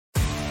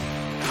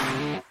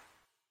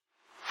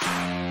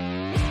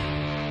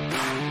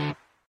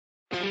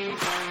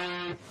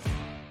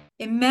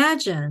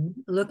Imagine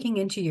looking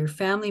into your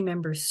family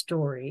member's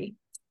story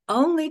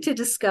only to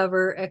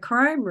discover a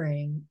crime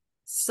ring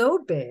so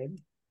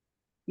big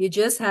you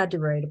just had to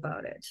write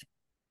about it.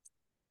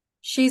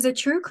 She's a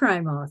true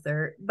crime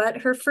author,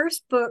 but her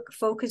first book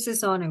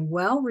focuses on a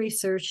well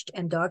researched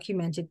and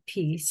documented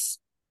piece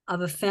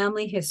of a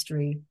family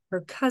history,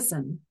 her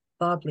cousin,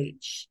 Bob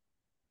Leach.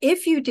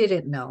 If you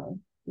didn't know,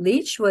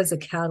 Leach was a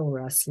cattle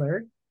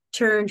rustler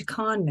turned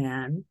con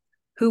man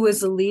who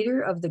was the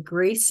leader of the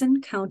Grayson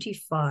County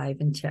Five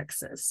in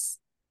Texas.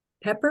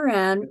 Pepper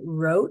Ann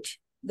wrote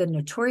The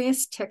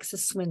Notorious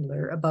Texas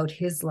Swindler about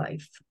his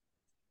life.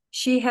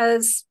 She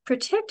has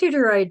protected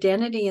her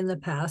identity in the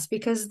past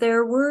because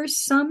there were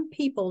some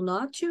people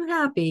not too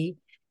happy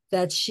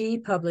that she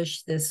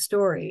published this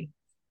story,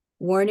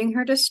 warning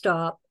her to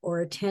stop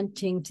or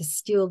attempting to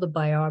steal the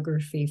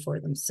biography for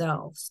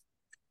themselves.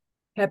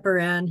 Pepper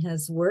Ann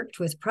has worked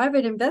with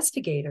private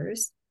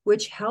investigators,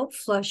 which help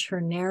flush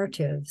her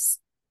narratives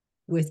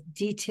with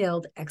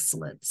detailed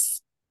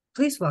excellence.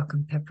 Please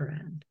welcome Pepper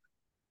Ann.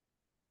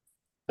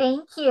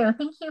 Thank you.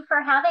 Thank you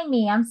for having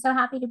me. I'm so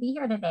happy to be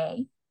here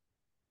today.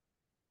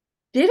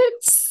 Did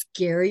it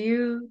scare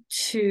you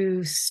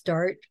to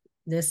start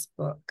this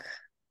book?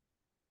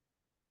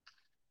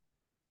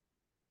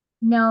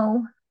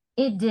 No,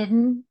 it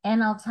didn't.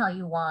 And I'll tell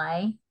you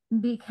why.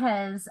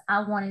 Because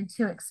I wanted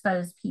to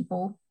expose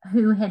people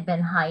who had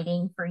been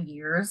hiding for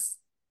years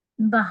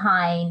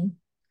behind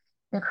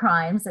the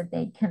crimes that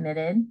they'd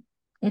committed.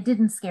 It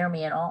didn't scare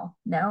me at all.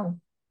 No,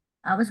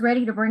 I was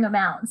ready to bring them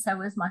out. And so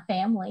was my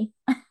family.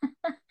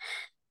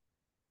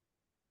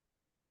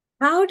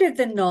 How did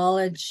the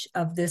knowledge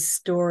of this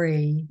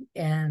story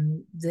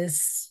and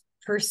this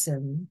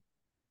person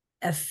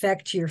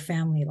affect your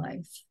family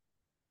life?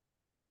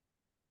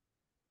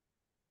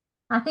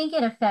 I think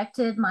it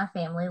affected my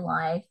family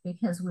life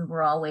because we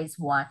were always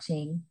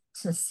watching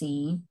to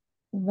see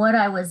what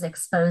I was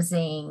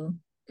exposing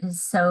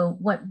is so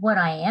what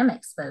I am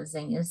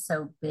exposing is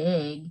so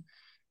big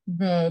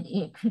that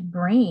it could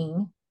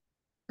bring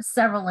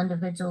several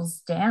individuals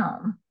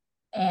down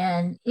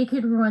and it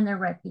could ruin their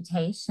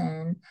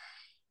reputation.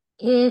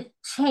 It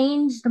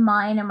changed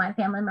mine and my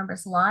family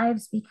members'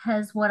 lives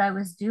because what I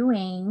was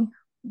doing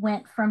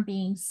went from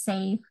being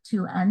safe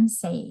to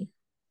unsafe.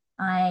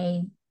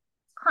 I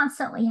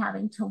constantly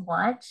having to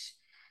watch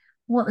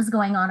what was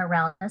going on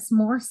around us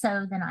more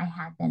so than I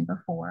had been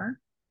before.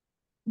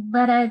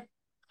 But I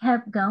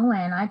kept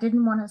going. I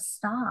didn't want to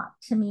stop.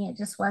 To me, it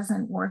just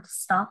wasn't worth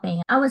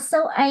stopping. I was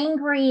so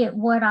angry at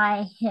what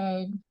I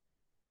had.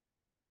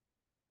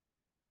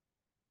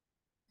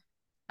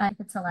 If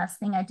it's the last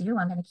thing I do,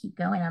 I'm going to keep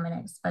going. I'm going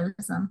to expose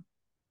them.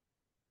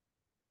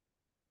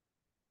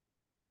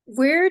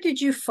 Where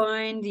did you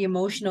find the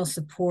emotional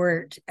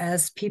support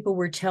as people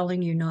were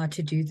telling you not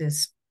to do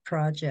this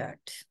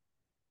project?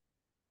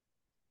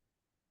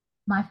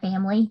 My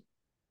family,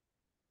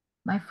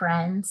 my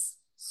friends,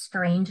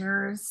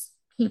 strangers,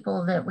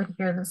 people that would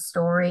hear the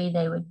story,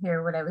 they would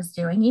hear what I was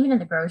doing, even in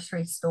the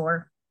grocery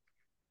store.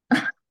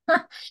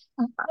 I'd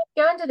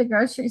go into the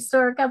grocery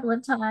store a couple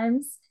of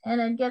times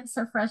and I'd get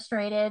so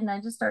frustrated and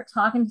I'd just start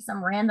talking to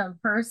some random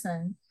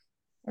person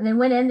and they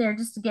went in there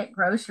just to get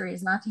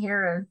groceries, not to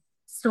hear a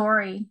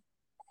story.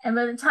 And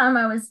by the time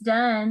I was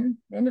done,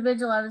 the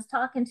individual I was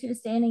talking to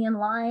standing in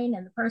line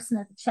and the person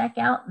at the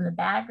checkout and the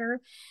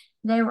bagger,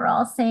 they were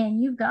all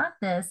saying, "You got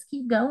this,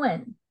 keep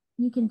going,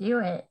 you can do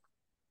it."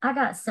 I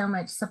got so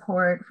much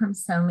support from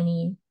so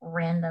many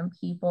random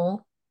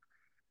people.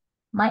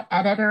 My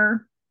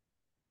editor,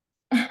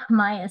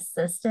 my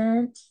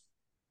assistant,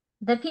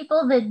 the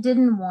people that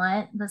didn't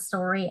want the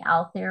story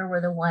out there were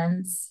the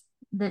ones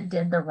that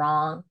did the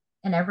wrong,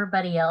 and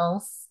everybody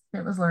else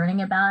that was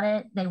learning about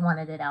it, they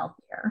wanted it out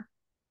there.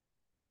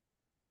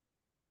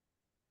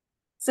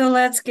 So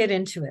let's get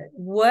into it.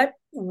 What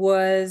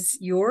was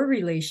your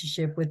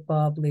relationship with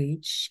Bob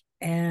Leach?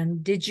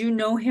 And did you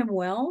know him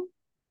well?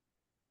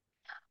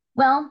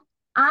 Well,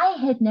 I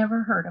had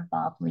never heard of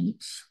Bob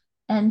Leach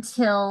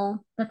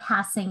until the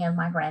passing of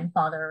my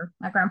grandfather.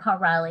 My grandpa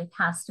Riley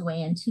passed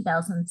away in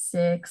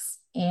 2006,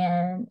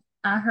 and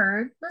I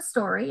heard the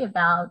story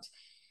about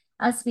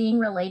us being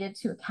related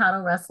to a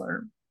cattle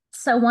rustler.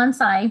 So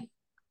once I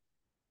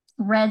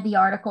read the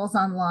articles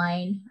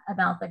online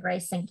about the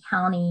Grayson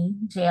County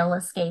jail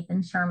escape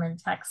in Sherman,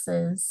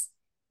 Texas,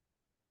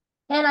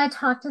 and I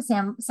talked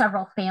to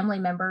several family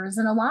members,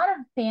 and a lot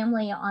of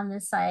family on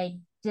this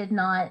side did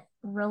not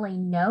really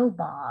know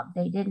Bob.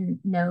 They didn't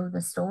know the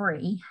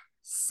story.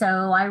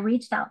 So I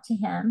reached out to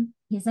him.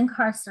 He's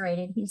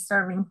incarcerated. He's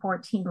serving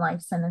 14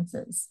 life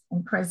sentences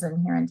in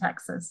prison here in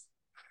Texas.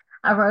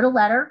 I wrote a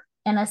letter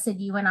and I said,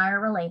 "You and I are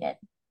related.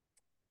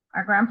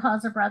 Our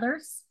grandpas are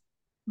brothers.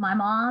 My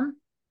mom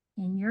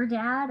and your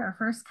dad are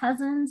first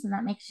cousins, and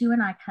that makes you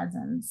and I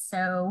cousins."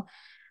 So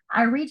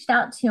I reached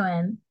out to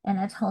him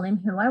and I told him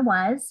who I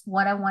was,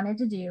 what I wanted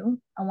to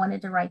do. I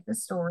wanted to write the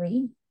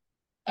story.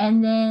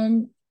 And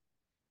then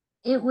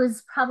it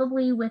was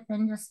probably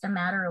within just a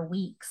matter of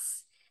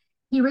weeks.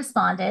 He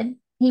responded.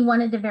 He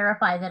wanted to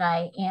verify that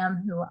I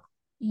am who,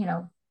 you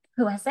know,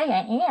 who I say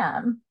I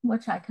am,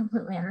 which I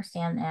completely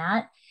understand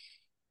that.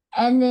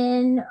 And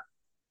then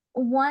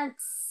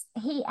once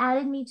he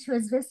added me to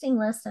his visiting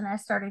list and I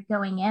started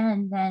going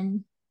in,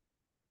 then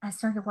I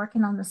started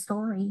working on the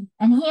story.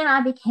 And he and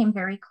I became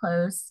very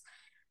close.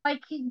 I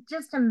could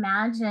just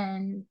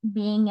imagine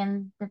being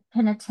in the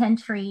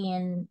penitentiary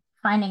and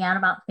finding out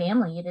about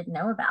family you didn't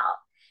know about.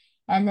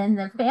 And then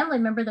the family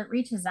member that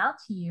reaches out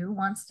to you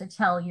wants to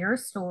tell your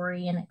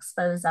story and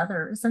expose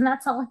others. And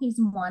that's all he's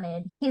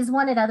wanted. He's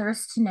wanted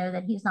others to know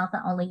that he's not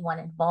the only one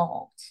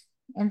involved.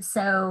 And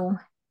so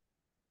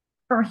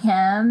for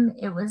him,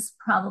 it was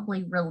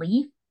probably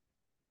relief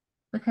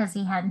because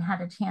he hadn't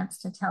had a chance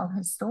to tell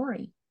his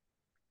story.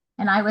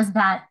 And I was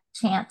that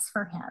chance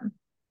for him.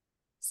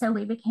 So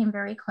we became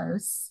very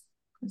close,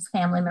 as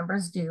family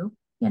members do,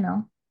 you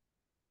know.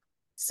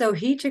 So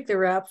he took the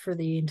rap for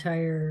the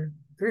entire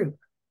group.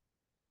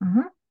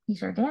 Mm-hmm. He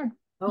sure did.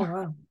 Oh, Yeah.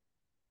 wow.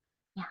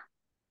 Yeah.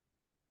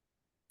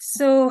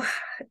 So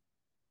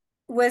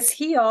was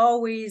he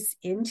always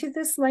into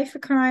this life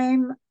of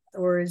crime,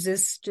 or is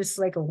this just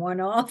like a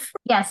one off?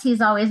 Yes,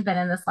 he's always been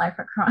in this life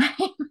of crime.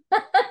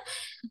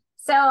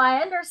 So I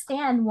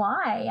understand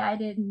why I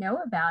didn't know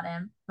about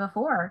him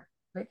before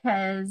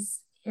because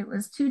it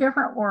was two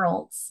different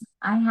worlds.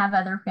 I have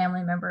other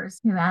family members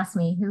who ask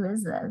me, who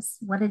is this?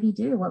 What did he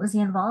do? What was he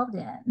involved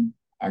in?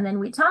 And then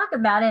we talk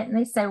about it and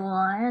they say, well,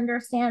 I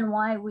understand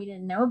why we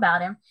didn't know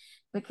about him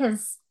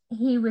because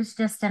he was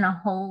just in a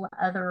whole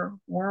other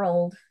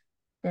world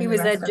He than the was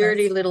rest that of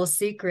dirty us. little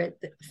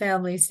secret,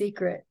 family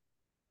secret.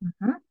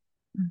 Mm-hmm.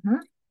 Mm-hmm.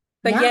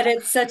 But Yeah, yet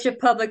it's such a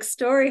public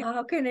story.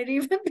 How can it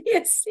even be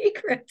a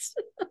secret?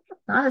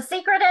 not a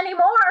secret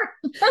anymore.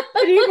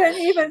 But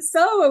even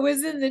so, it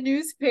was in the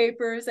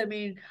newspapers. I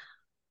mean,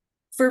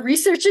 for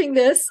researching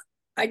this,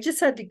 I just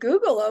had to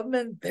Google him,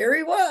 and there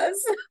he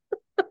was.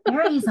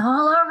 He's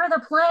all over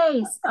the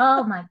place.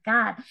 Oh my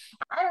God.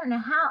 I don't know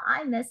how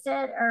I missed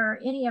it or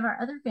any of our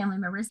other family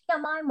members. Yeah,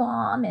 my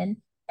mom and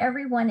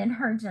everyone in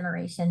her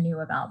generation knew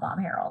about Bob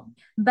Harold.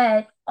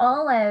 But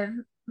all of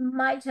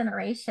my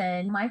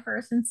generation, my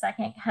first and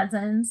second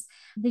cousins,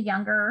 the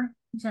younger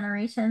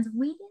generations,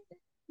 we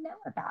didn't know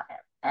about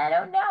it. I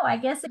don't know. I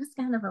guess it was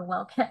kind of a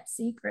well kept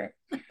secret.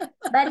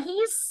 But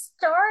he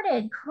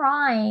started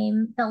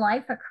crime, the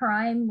life of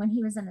crime, when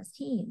he was in his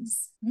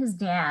teens. His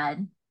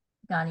dad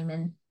got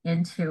him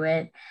into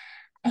it.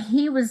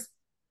 He was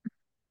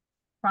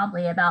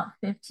probably about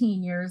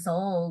 15 years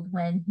old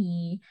when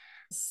he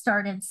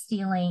started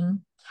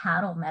stealing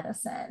cattle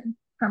medicine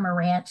from a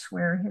ranch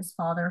where his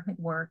father had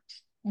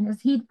worked. And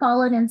as he'd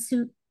followed in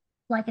suit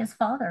like his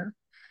father,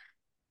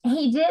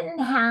 he didn't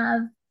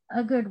have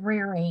a good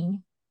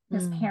rearing.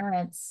 His Mm.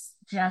 parents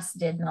just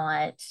did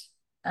not.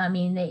 I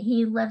mean,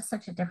 he lived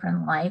such a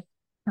different life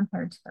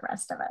compared to the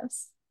rest of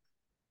us.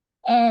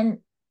 And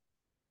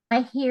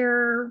I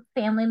hear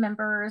family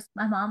members,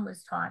 my mom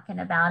was talking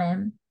about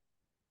him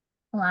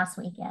last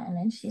weekend,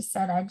 and she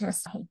said, I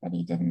just hate that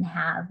he didn't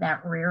have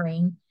that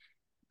rearing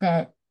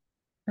that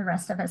the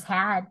rest of us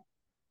had.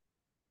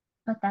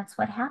 But that's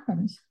what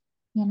happened,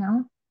 you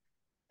know?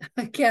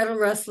 Cattle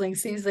rustling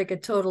seems like a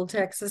total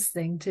Texas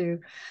thing, too.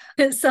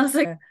 It sounds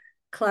like a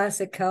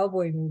classic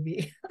cowboy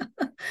movie.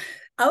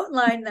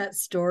 Outline that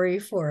story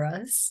for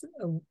us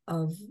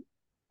of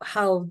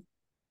how,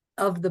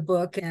 of the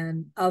book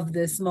and of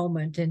this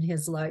moment in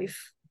his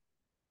life.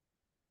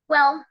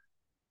 Well,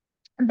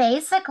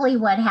 basically,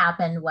 what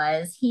happened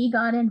was he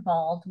got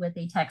involved with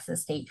a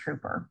Texas state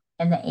trooper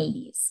in the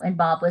 80s. And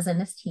Bob was in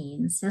his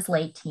teens, his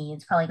late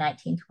teens, probably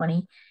 19,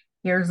 20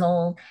 years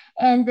old.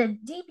 And the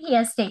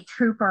DPS state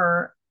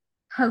trooper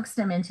coaxed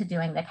him into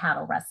doing the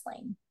cattle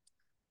rustling.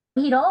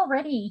 He'd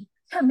already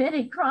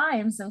committed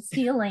crimes of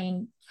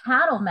stealing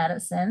cattle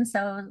medicine.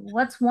 So,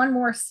 what's one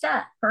more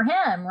step for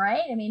him,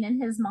 right? I mean,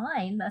 in his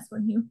mind, that's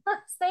what he was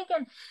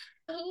thinking.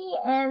 He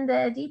and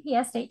the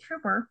DPS state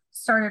trooper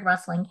started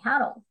rustling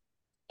cattle.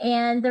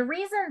 And the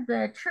reason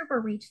the trooper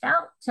reached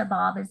out to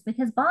Bob is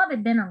because Bob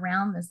had been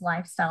around this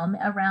lifestyle,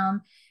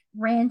 around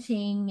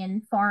ranching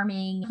and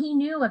farming. He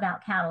knew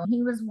about cattle.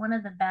 He was one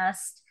of the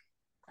best.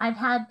 I've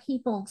had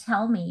people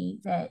tell me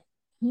that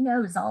he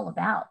knows all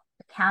about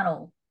the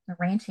cattle, the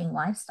ranching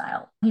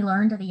lifestyle. He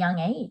learned at a young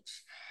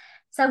age.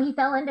 So he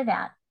fell into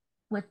that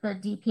with the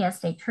DPS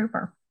state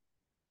trooper.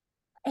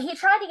 He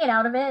tried to get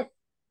out of it,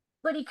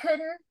 but he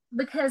couldn't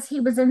because he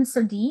was in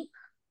so deep,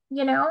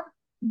 you know.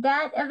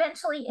 That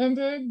eventually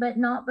ended, but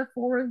not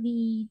before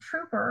the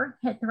trooper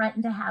had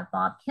threatened to have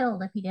Bob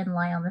killed if he didn't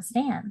lie on the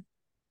stand,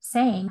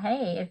 saying,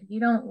 hey, if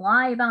you don't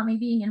lie about me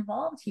being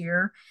involved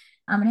here,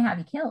 I'm going to have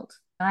you killed.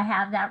 I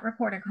have that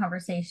recorded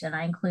conversation.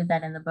 I include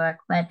that in the book.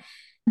 But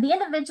the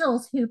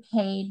individuals who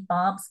paid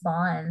Bob's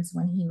bonds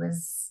when he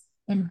was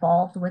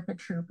involved with the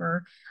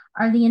trooper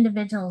are the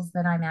individuals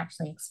that I'm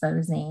actually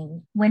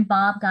exposing. When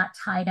Bob got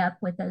tied up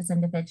with those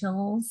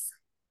individuals,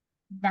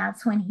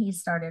 that's when he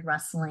started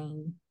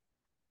rustling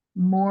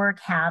more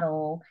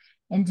cattle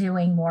and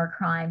doing more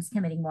crimes,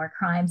 committing more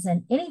crimes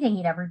than anything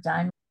he'd ever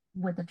done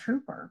with a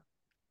trooper.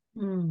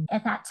 Mm.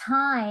 At that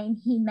time,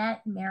 he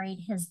met and married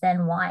his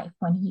then wife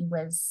when he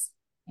was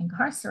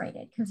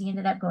incarcerated because he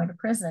ended up going to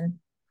prison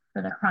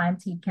for the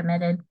crimes he'd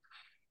committed.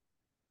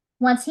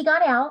 Once he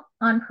got out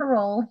on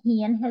parole,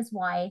 he and his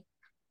wife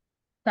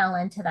fell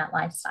into that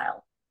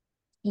lifestyle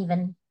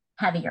even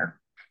heavier.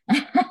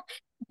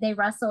 They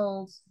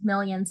rustled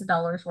millions of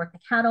dollars worth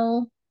of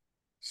cattle.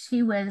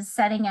 She was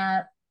setting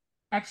up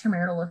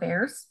extramarital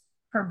affairs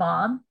for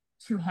Bob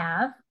to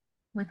have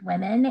with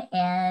women,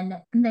 and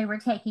they were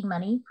taking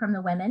money from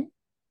the women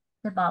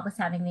that Bob was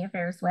having the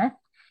affairs with.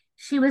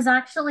 She was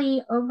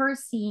actually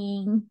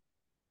overseeing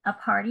a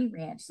party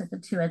ranch that the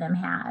two of them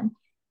had,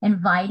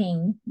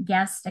 inviting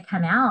guests to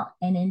come out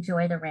and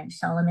enjoy the ranch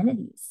style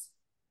amenities.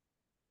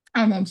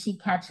 And then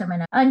she'd catch them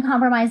in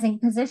uncompromising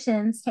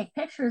positions, take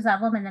pictures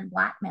of them, and then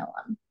blackmail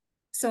them.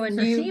 So a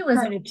So she new was,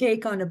 kind of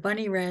take on a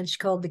bunny ranch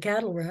called the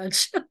cattle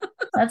ranch.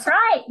 that's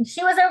right.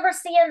 She was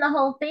overseeing the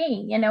whole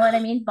thing. You know what I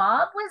mean?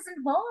 Bob was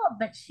involved,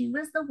 but she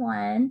was the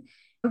one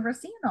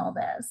overseeing all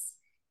this.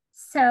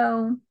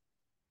 So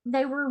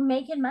they were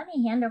making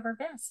money hand over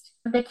fist.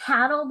 The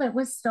cattle that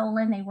was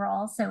stolen, they were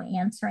also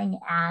answering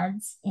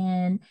ads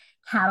in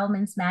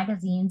cattlemen's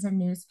magazines and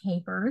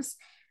newspapers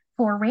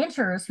for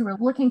ranchers who were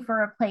looking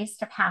for a place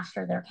to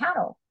pasture their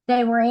cattle.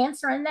 They were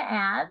answering the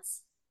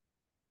ads,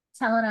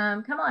 telling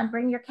them, come on,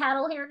 bring your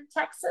cattle here to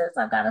Texas.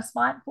 I've got a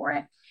spot for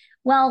it.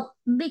 Well,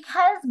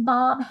 because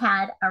Bob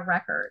had a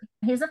record,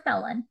 he's a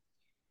felon,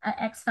 an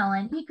ex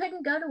felon, he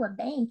couldn't go to a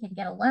bank and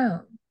get a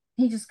loan.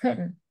 He just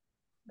couldn't.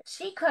 But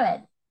she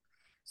could.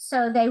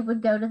 So they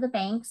would go to the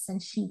banks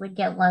and she would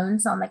get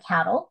loans on the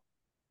cattle.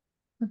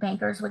 The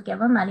bankers would give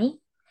them money.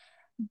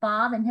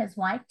 Bob and his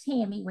wife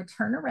Tammy would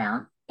turn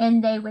around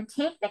and they would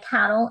take the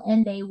cattle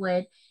and they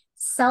would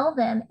sell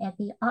them at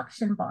the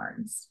auction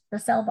barns, the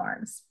sale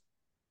barns,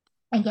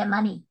 and get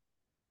money.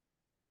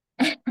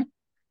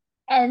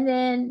 And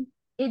then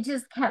it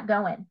just kept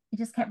going. It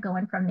just kept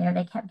going from there.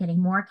 They kept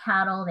getting more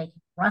cattle, they kept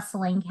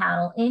rustling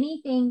cattle,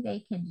 anything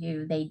they could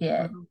do, they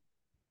did. Uh-huh.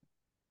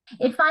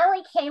 It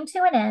finally came to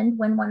an end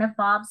when one of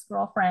Bob's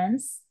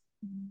girlfriends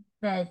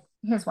that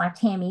his wife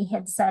Tammy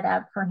had set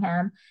up for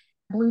him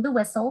blew the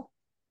whistle.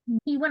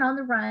 He went on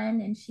the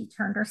run and she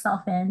turned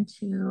herself in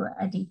to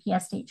a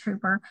DPS state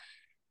trooper,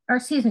 or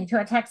excuse me, to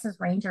a Texas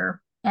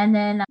Ranger. And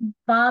then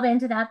Bob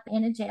ended up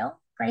in a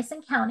jail,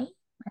 Grayson County.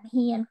 And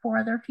he and four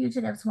other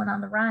fugitives went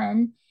on the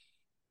run.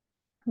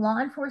 Law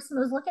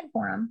enforcement was looking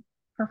for him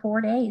for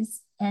 4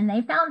 days and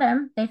they found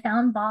him. They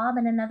found Bob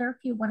and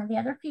one of the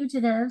other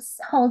fugitives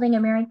holding a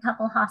married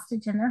couple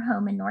hostage in their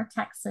home in North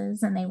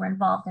Texas. And they were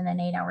involved in an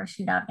 8-hour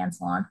shootout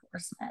against law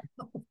enforcement.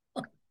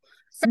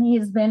 So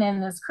he's been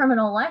in this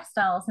criminal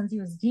lifestyle since he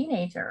was a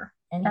teenager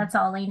and that's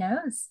all he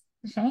knows.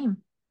 Shame.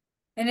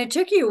 And it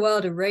took you a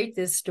while to write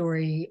this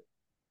story.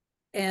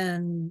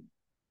 And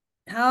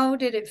how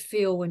did it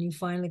feel when you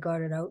finally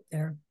got it out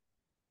there?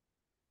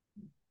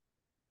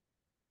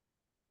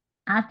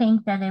 I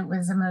think that it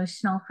was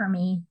emotional for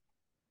me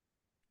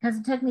because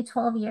it took me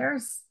 12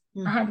 years. I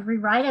Mm. had to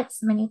rewrite it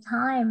so many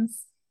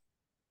times.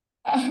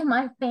 And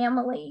my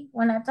family,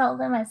 when I told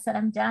them, I said,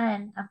 I'm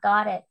done. I've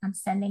got it. I'm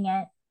sending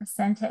it. I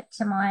sent it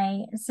to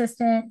my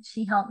assistant.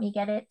 She helped me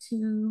get it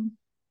to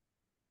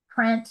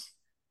print.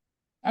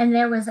 And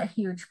there was a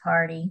huge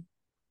party.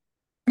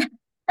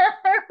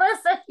 There was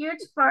a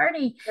huge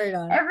party. Right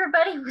on.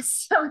 Everybody was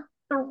so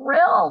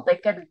thrilled. They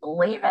couldn't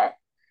believe it.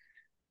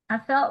 I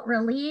felt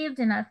relieved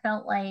and I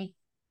felt like,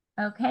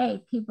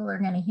 okay, people are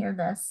going to hear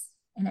this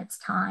and it's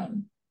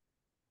time.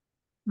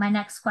 My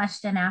next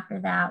question after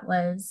that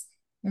was,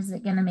 is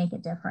it going to make a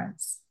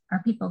difference?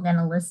 Are people going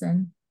to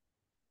listen?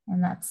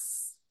 And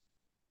that's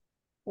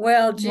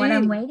Well, what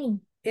I'm gee,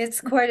 waiting.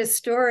 it's quite a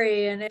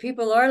story. And if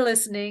people are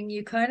listening,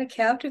 you kind of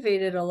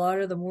captivated a lot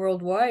of them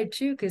worldwide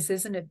too, because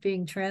isn't it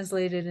being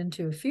translated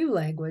into a few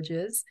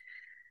languages?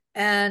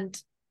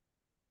 And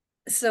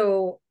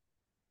so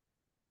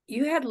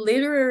you had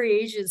literary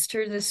agents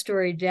turn this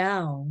story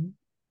down.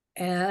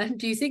 And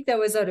do you think that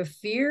was out of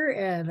fear?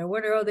 And I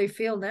wonder how they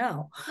feel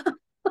now.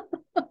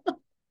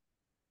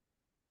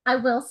 I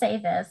will say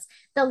this,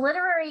 the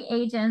literary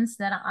agents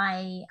that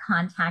I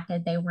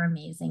contacted, they were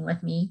amazing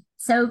with me.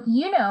 So,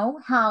 you know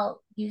how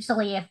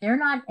usually if they're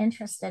not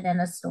interested in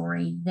a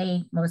story,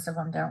 most of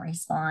them don't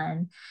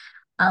respond.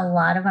 A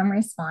lot of them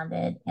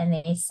responded and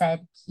they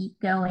said, keep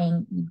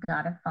going. You've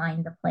got to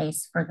find the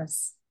place for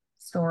this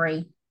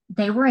story.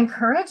 They were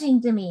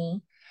encouraging to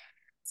me.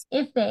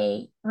 If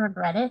they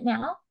regret it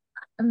now,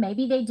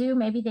 maybe they do,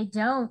 maybe they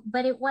don't,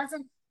 but it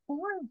wasn't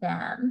for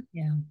them,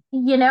 Yeah.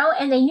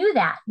 and they knew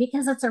that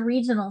because it's a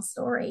regional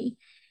story.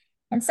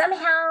 And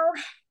somehow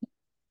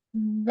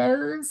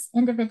those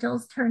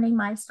individuals turning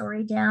my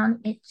story down,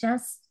 it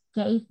just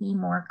gave me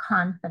more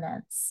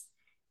confidence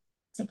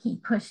to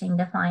keep pushing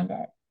to find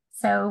it.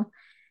 So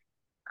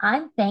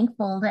I'm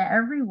thankful to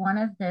every one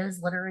of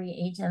those literary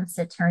agents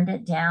that turned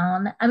it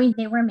down. I mean,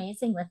 they were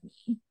amazing with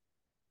me.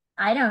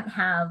 I don't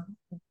have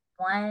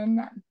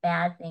one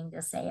bad thing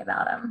to say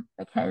about them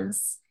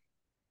because,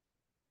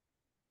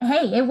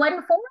 hey, it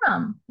wasn't for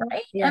them,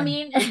 right? I Yeah.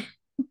 mean,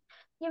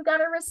 you've got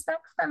to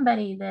respect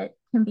somebody that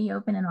can be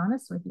open and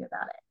honest with you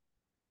about it.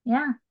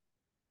 Yeah.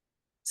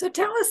 So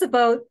tell us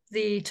about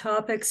the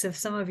topics of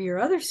some of your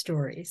other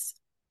stories.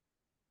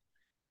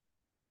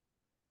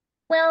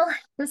 Well,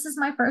 this is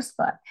my first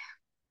book.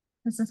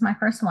 This is my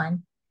first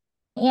one.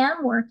 I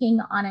am working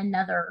on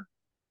another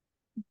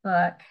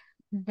book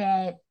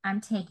that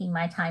I'm taking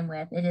my time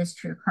with. It is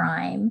true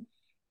crime.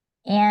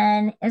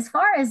 And as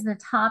far as the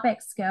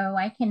topics go,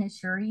 I can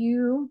assure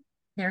you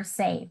they're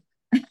safe.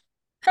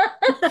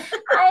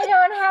 I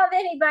don't have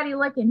anybody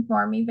looking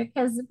for me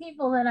because the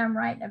people that I'm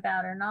writing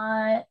about are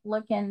not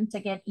looking to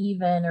get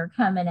even or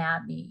coming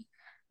at me.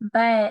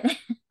 But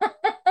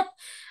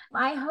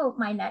I hope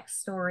my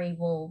next story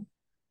will,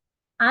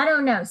 I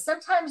don't know.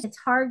 Sometimes it's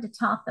hard to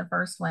top the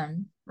first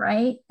one,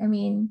 right? I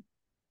mean,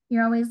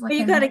 you're always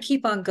You got looking, to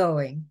keep on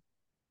going.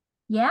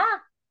 yeah,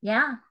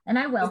 yeah, and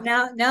I will.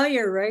 Now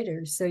you're a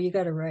writer, so you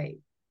got to write.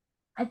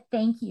 I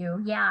thank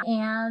you. Yeah,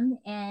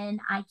 and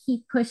I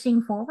keep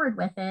pushing forward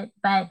with it.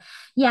 But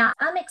yeah,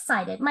 I'm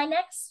excited. My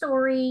next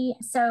story.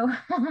 So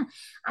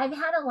I've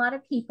had a lot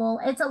of people,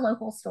 it's a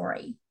local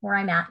story where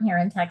I'm at here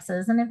in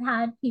Texas, and I've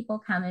had people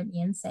come at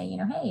me and say,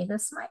 hey,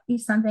 this might be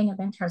something of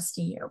interest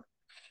to you.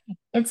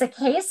 It's a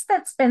case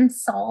that's been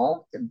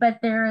solved, but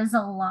there is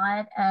a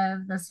lot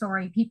of the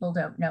story people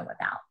don't know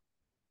about.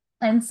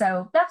 And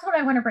so that's what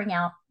I want to bring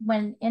out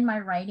when in my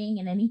writing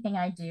and anything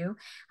I do.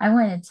 I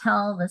want to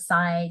tell the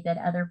side that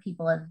other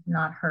people have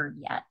not heard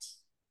yet.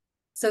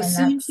 So And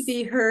soon to that's,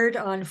 be heard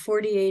on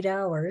 48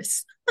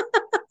 hours.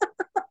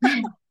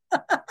 I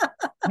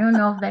don't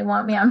know if they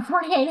want me on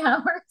 48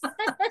 hours.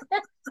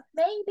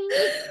 Maybe.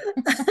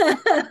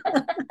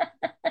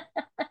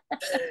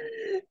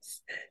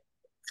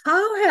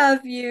 How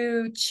have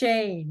you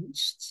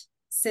changed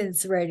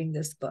since writing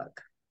this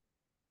book?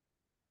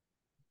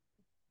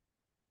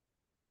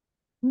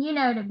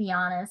 To be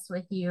honest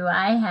with you,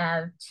 I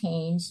have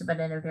changed, but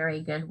in a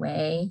very good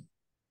way.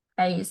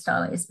 I used to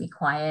always be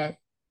quiet.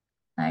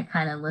 I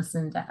kind of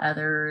listened to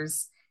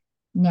others.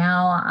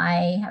 Now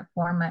I have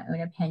formed my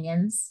own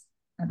opinions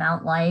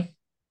about life.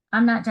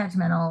 I'm not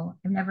judgmental.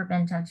 I've never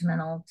been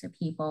judgmental to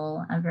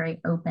people. I'm very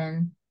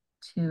open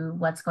to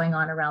what's going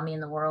on around me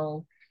in the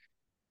world,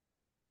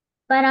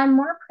 but I'm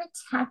more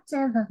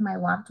protective of my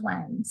loved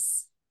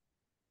ones.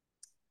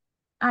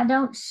 I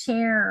don't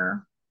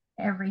share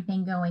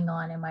everything going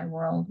on in my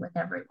world with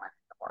everyone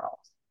in the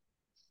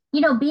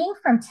world. Being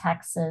from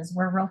Texas,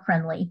 we're real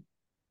friendly.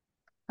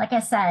 Like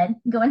I said,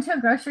 go into a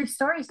grocery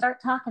store, you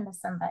start talking to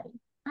somebody.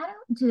 I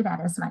don't do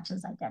that as much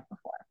as I did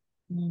before.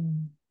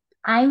 Mm.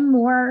 I'm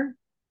more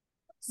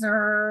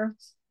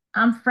reserved.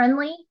 I'm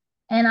friendly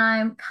and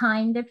I'm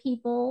kind to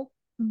people,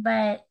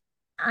 but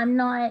I'm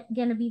not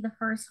going to be the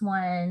first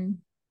one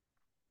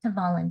to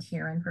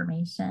volunteer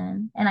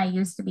information. And I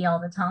used to be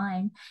all the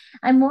time.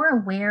 I'm more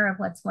aware of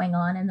what's going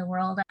on in the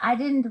world. I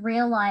didn't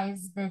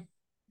realize that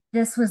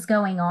this was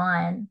going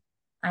on.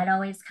 I'd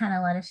always kind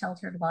of led a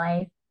sheltered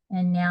life.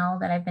 And now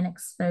that I've been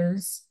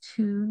exposed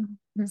to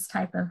this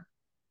type of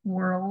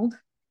world,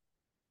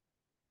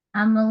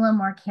 I'm a little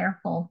more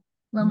careful,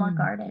 a little more Mm.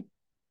 guarded.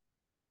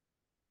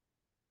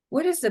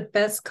 What is the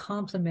best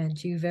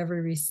compliment you've ever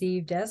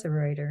received as a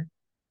writer?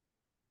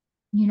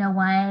 You know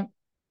what?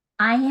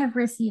 I have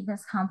received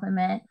this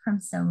compliment from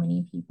so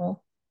many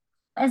people.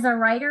 As a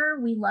writer,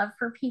 we love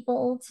for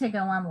people to go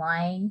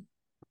online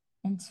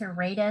and to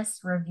rate us,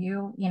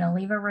 review,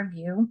 leave a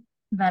review.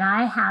 But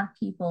I have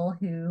people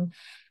who,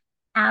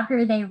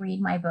 after they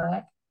read my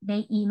book,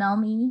 they email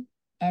me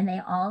and they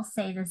all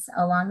say this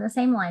along the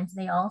same lines.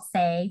 They all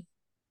say,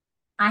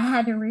 I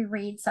had to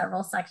reread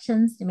several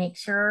sections to make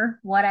sure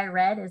what I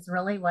read is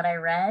really what I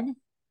read.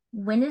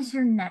 When is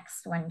your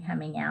next one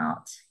coming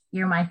out?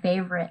 You're my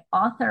favorite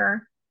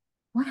author.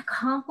 What a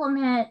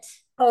compliment.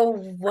 Oh,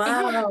 I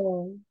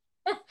wow.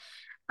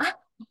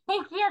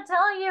 can't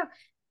tell you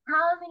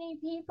how many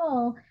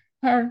people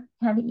have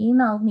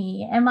emailed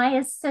me, and my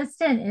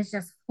assistant is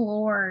just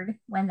floored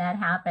when that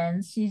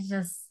happens. She's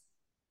just,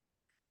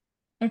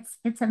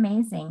 it's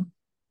amazing.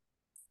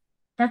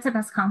 That's the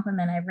best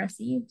compliment I've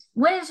received.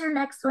 When is your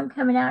next one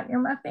coming out? You're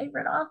my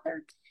favorite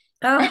author.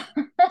 Oh,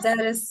 that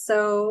is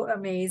so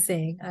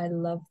amazing. I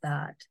love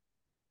that.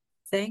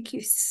 Thank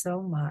you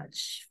so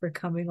much for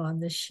coming on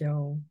the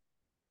show.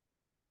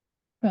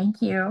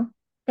 Thank you.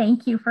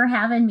 Thank you for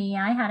having me.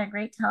 I had a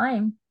great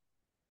time.